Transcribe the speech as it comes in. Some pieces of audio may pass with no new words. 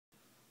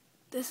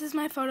This is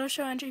my photo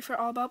show entry for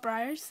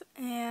AllBoutBreyers,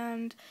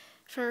 and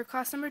for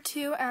class number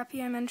 2,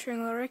 Appy, I'm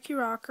entering Ricky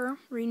Rocker,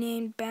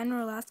 renamed Ben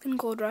or Alaskan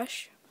Gold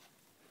Rush.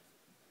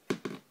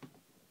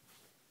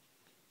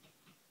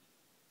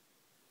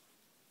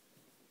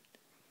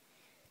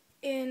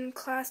 In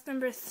class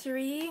number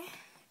 3,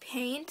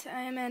 Paint,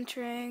 I am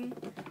entering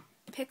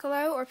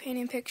Picalo or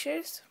Painting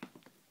Pictures,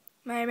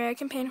 my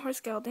American paint horse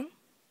gelding.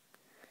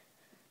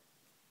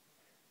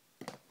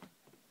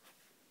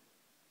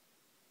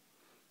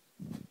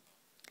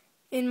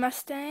 In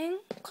Mustang,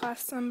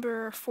 class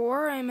number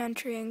 4, I'm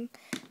entering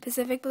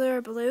Pacific Blue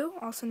or Blue,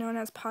 also known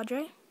as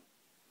Padre.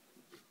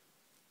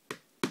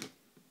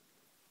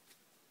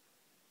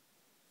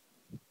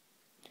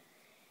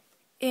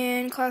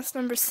 In class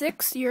number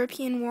 6,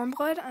 European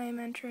warmblood, I am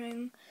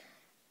entering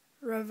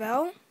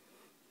Ravel.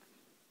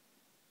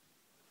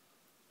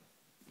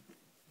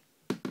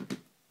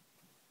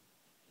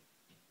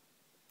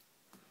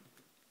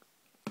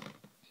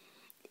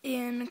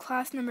 In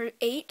class number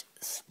 8,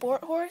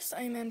 Sport Horse,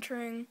 I am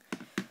entering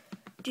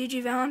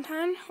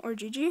Valentine or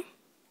Gigi.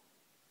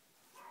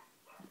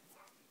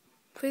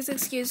 Please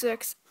excuse the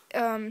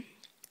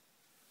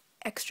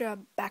extra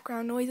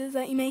background noises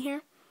that you may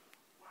hear.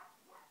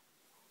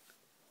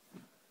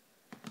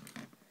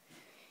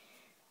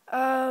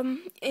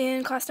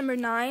 In class number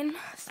 9,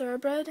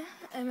 Thoroughbred,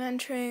 I'm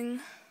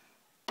entering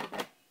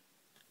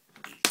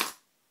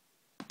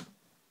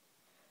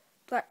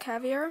Black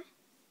Caviar.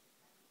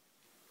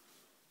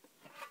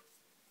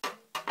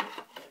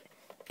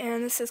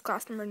 And this is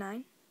class number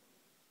 9.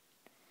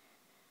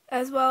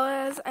 As well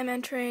as I'm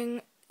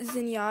entering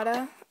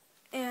Zenyatta,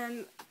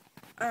 and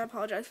I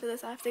apologize for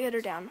this, I have to get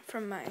her down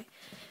from my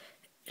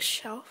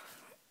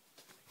shelf.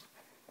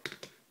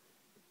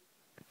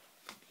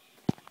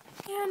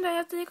 And I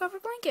have to take off her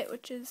blanket,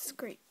 which is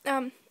great.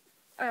 I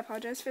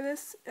apologize for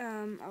this,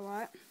 a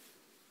lot.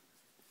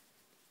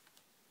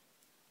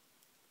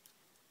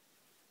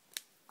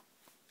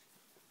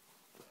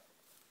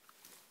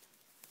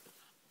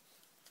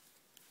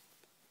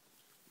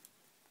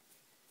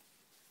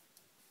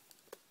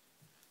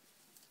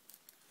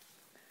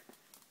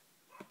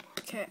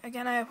 Okay,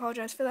 again, I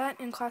apologize for that.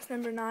 In class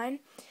number 9,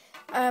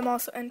 I am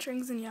also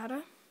entering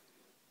Zenyatta.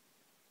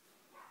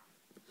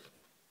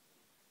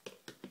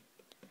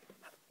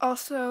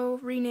 Also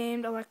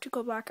renamed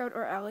Electrical Blackout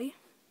or Elle.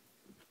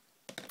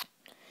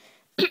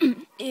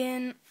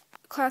 In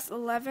class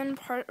 11,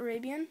 part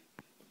Arabian,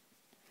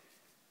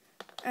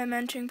 I'm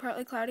entering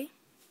Partly Cloudy.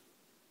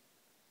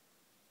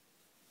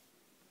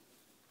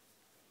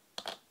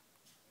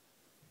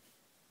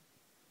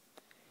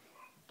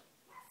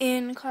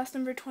 In class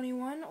number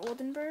 21,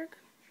 Oldenburg,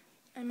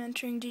 I'm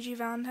entering Gigi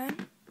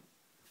Valentine,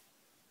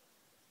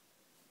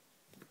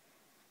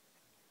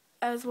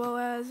 as well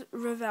as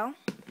Ravel.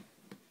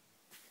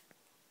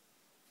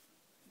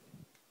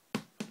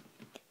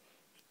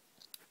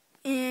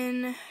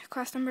 In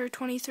class number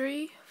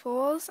 23,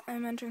 Foals,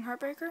 I'm entering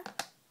Heartbreaker.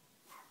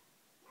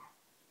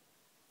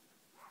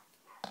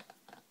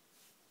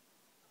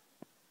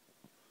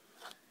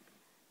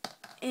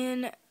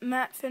 In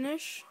Matte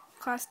Finish,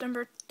 class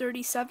number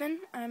 37,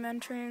 I'm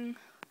entering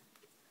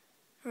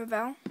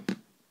Ravel.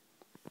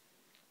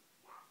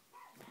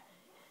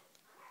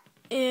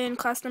 In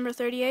class number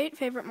 38,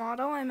 Favorite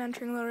Model, I'm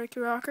entering Ricky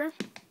Rocker.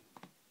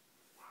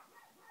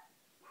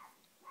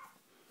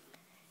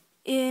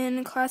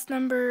 In class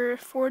number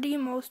 40,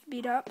 Most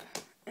Beat Up,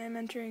 I'm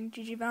entering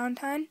Gigi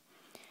Valentine,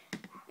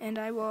 and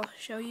I will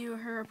show you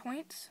her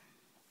points.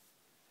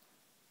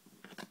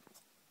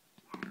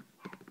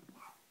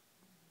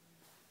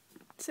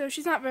 So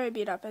she's not very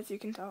beat up, as you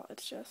can tell.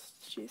 It's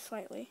just, she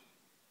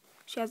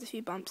has a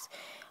few bumps.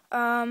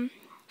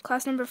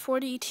 Class number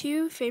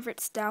 42, Favorite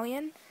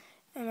Stallion,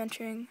 I'm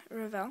entering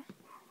Ravel.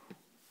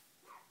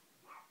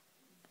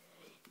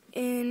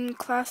 In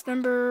class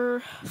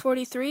number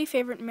 43,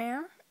 Favorite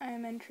Mare,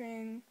 I'm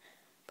entering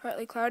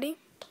Partly Cloudy.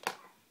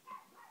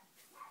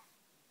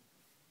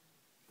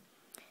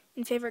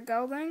 In Favorite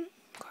Gelding,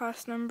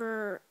 class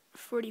number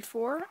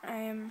 44, I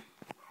am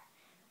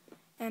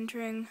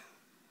entering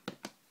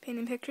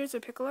Painting Pictures or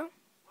Picalo.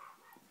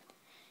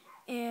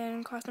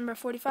 In class number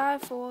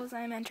 45, Foals,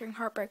 I am entering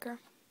Heartbreaker.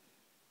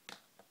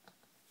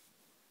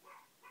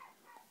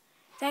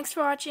 Thanks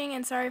for watching,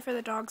 and sorry for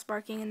the dogs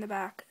barking in the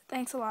back.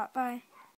 Thanks a lot. Bye.